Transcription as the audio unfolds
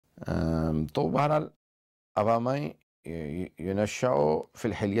تو بہرحال عوامی ینشأ فی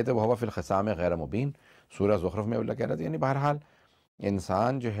الحلیت وہو فی الخصام غیر مبین، سورہ زخرف میں اللہ کہہ رہا تھا، یعنی بہرحال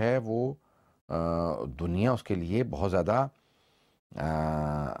انسان جو ہے وہ دنیا اس کے لیے بہت زیادہ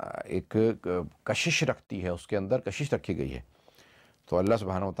ایک کشش رکھتی ہے، اس کے اندر کشش رکھی گئی ہے۔ تو اللہ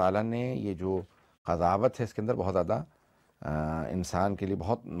سبحانہ و تعالیٰ نے یہ جو قضاوت ہے اس کے اندر بہت زیادہ انسان کے لیے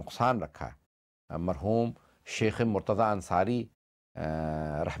بہت نقصان رکھا ہے۔ مرحوم شیخ مرتضیٰ انصاری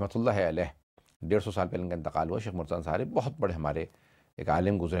رحمۃ اللہ علیہ، 150 سال پہلے ان کا انتقال ہوا۔ شیخ مرتضیٰ انصاری بہت بڑے ہمارے ایک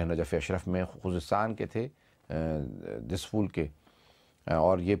عالم گزرے ہیں، نجف اشرف میں خوزستان کے تھے، دسفول کے،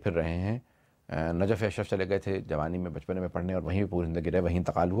 اور یہ پھر رہے ہیں نجف اشرف، چلے گئے تھے جوانی میں بچپنے میں پڑھنے، اور وہیں پوری زندگی رہے، وہیں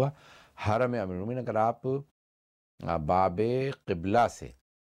انتقال ہوا۔ حرم امیر المومنین اگر آپ باب قبلہ سے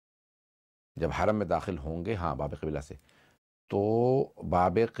جب حرم میں داخل ہوں گے، ہاں باب قبلہ سے، تو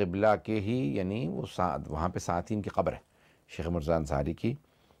باب قبلہ کے ہی یعنی وہ وہاں پہ ساتھ ہی ان کی قبر ہے، شیخ مرتضیٰ انصاری کی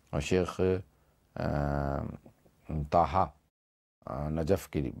اور شیخ طٰہٰ نجف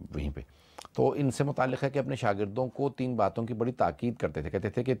کی وہیں پہ۔ تو ان سے متعلق ہے کہ اپنے شاگردوں کو 3 باتوں کی بڑی تاکید کرتے تھے، کہتے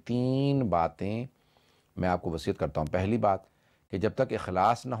تھے کہ 3 باتیں میں آپ کو وصیت کرتا ہوں۔ پہلی بات کہ جب تک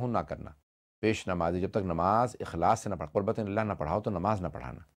اخلاص نہ ہو نہ کرنا، پیش نمازی جب تک نماز اخلاص سے نہ پڑھ، قربت اللہ نہ پڑھاؤ تو نماز نہ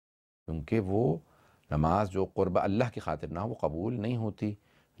پڑھانا، کیونکہ وہ نماز جو قرب اللہ کی خاطر نہ ہو وہ قبول نہیں ہوتی۔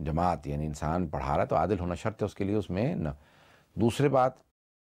 جماعت یعنی انسان پڑھا رہا ہے تو عادل ہونا شرط ہے اس کے لیے، اس میں نہ۔ دوسری بات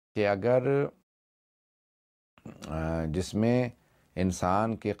کہ اگر جس میں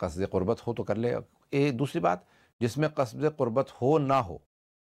انسان کے قصد قربت ہو تو کر لے، دوسری بات جس میں قصد قربت ہو نہ ہو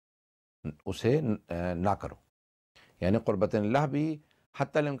اسے نہ کرو، یعنی قربت اللہ بھی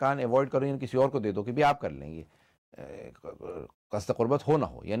حتی الامکان ایوائڈ کرو، یعنی کسی اور کو دے دو کہ بھی آپ کر لیں گے، قصد قربت ہو نہ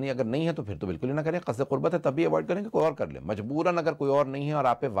ہو، یعنی اگر نہیں ہے تو پھر تو بالکل ہی نہ کریں، قصد قربت ہے تب بھی ایوائڈ کریں کہ کوئی اور کر لے، مجبوراً اگر کوئی اور نہیں ہے اور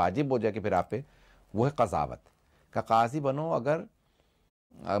آپ پہ واجب ہو جائے کہ پھر آپ پہ، وہ ہے قضاوت کا قاضی بنو اگر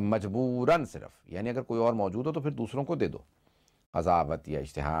مجبوراً صرف، یعنی اگر کوئی اور موجود ہو تو پھر دوسروں کو دے دو۔ قضاوت یا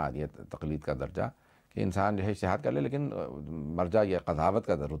اجتہاد یا تقلید کا درجہ کہ انسان جو ہے اجتہاد کر لے لیکن مرجع یا قضاوت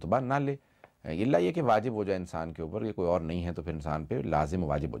کا رتبہ نہ لے، الا یہ کہ واجب ہو جائے انسان کے اوپر، یہ کوئی اور نہیں ہے تو پھر انسان پہ لازم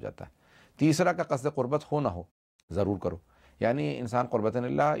واجب ہو جاتا ہے۔ تیسرا کا قصد قربت ہو نہ ہو ضرور کرو، یعنی انسان قربت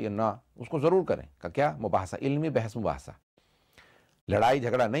اللہ یا نہ اس کو ضرور کریں، کا کیا مباحثہ، علمی بحث مباحثہ، لڑائی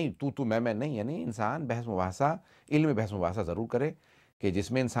جھگڑا نہیں، تو میں نہیں، یعنی انسان بحث مباحثہ، علمی بحث مباحثہ ضرور کرے کہ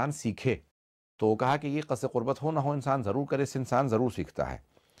جس میں انسان سیکھے۔ تو کہا کہ یہ قصد قربت ہو نہ ہو انسان ضرور کرے، اس سے انسان ضرور سیکھتا ہے،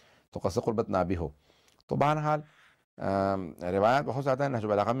 تو قصد قربت نہ بھی ہو۔ تو بہرحال روایات بہت زیادہ ہیں۔ نہج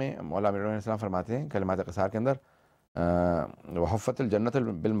البلاغہ میں مولا امیر علیہ السلام فرماتے ہیں کلمات قصار کے اندر، وحفت الجنت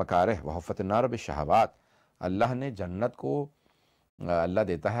بالمکارہ وحفت النار بالشہوات، اللہ نے جنت کو اللہ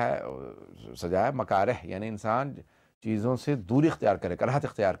دیتا ہے سجایا مکارہ، یعنی انسان چیزوں سے دوری اختیار کرے، کراہت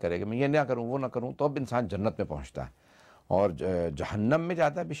اختیار کرے کہ میں یہ نہ کروں وہ نہ کروں، تو اب انسان جنت میں پہنچتا ہے، اور جہنم میں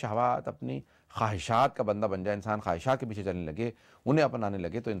جاتا ہے بالشہوات، اپنی خواہشات کا بندہ بن جائے انسان، خواہشات کے پیچھے چلنے لگے، انہیں اپنانے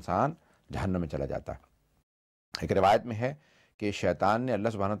لگے تو انسان جہنم میں چلا جاتا ہے۔ ایک روایت میں ہے کہ شیطان نے اللہ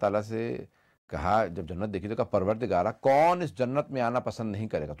سبحانہ تعالیٰ سے کہا جب جنت دیکھی تو کہا پروردگارا کون اس جنت میں آنا پسند نہیں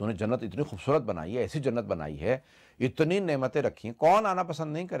کرے گا، تو نے جنت اتنی خوبصورت بنائی ہے، ایسی جنت بنائی ہے، اتنی نعمتیں رکھی ہیں، کون آنا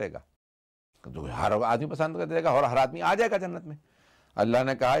پسند نہیں کرے گا؟ تو ہر آدمی پسند کر دے گا اور ہر آدمی آ جائے گا جنت میں۔ اللہ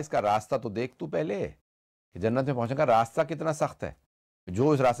نے کہا اس کا راستہ تو دیکھ تو پہلے کہ جنت میں پہنچنے کا راستہ کتنا سخت ہے، جو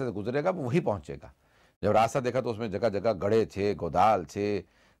اس راستے سے گزرے گا وہ وہی پہنچے گا۔ جب راستہ دیکھا تو اس میں جگہ جگہ گڑھے تھے، گودال تھے،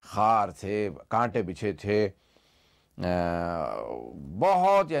 خار تھے، کانٹے بچھے تھے،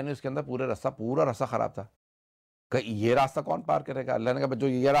 بہت، یعنی اس کے اندر پورا راستہ خراب تھا کہ یہ راستہ کون پار کرے گا؟ اللہ نے کہا جو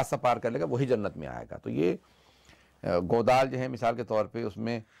یہ راستہ پار کر لے گا وہی جنت میں آئے گا۔ تو یہ گودال جو ہے مثال کے طور پہ، اس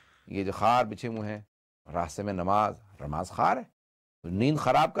میں یہ جو خار بچھے ہوئے ہیں، راستے میں نماز خار ہے، نیند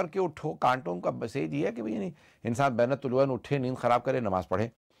خراب کر کے اٹھو، کانٹوں کا مسیج یہ ہے کہ نہیں انسان بین طلوعاً اٹھے، نیند خراب کرے، نماز پڑھے،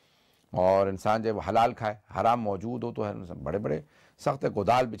 اور انسان جب حلال کھائے، حرام موجود ہو تو ہے بڑے بڑے سخت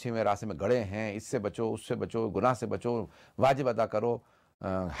گودال بچھے ہوئے راستے میں گڑھے ہیں، اس سے بچو، اس سے بچو، گناہ سے بچو، واجب ادا کرو،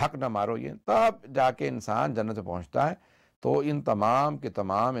 حق نہ مارو، یہ تب جا کے انسان جنت میں پہنچتا ہے۔ تو ان تمام کے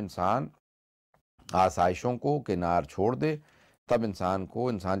تمام انسان آسائشوں کو کنار چھوڑ دے تب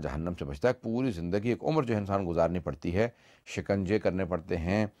انسان جہنم سے بچتا ہے۔ پوری زندگی ایک عمر جو ہے انسان گزارنی پڑتی ہے، شکنجے کرنے پڑتے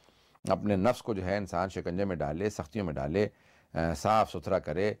ہیں، اپنے نفس کو جو ہے انسان شکنجے میں ڈالے، سختیوں میں ڈالے، صاف ستھرا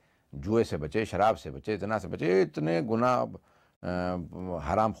کرے، جوئے سے بچے، شراب سے بچے، زنا سے بچے، اتنے گناہ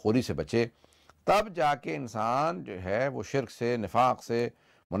حرام خوری سے بچے، تب جا کے انسان جو ہے وہ شرک سے، نفاق سے،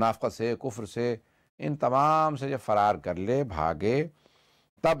 منافقت سے، کفر سے، ان تمام سے جب فرار کر لے، بھاگے،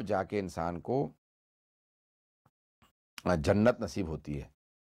 تب جا کے انسان کو جنت نصیب ہوتی ہے۔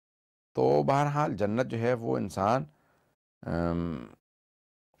 تو بہرحال جنت جو ہے وہ انسان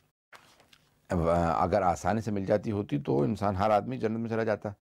اگر آسانی سے مل جاتی ہوتی تو انسان، ہر آدمی جنت میں چلا جاتا،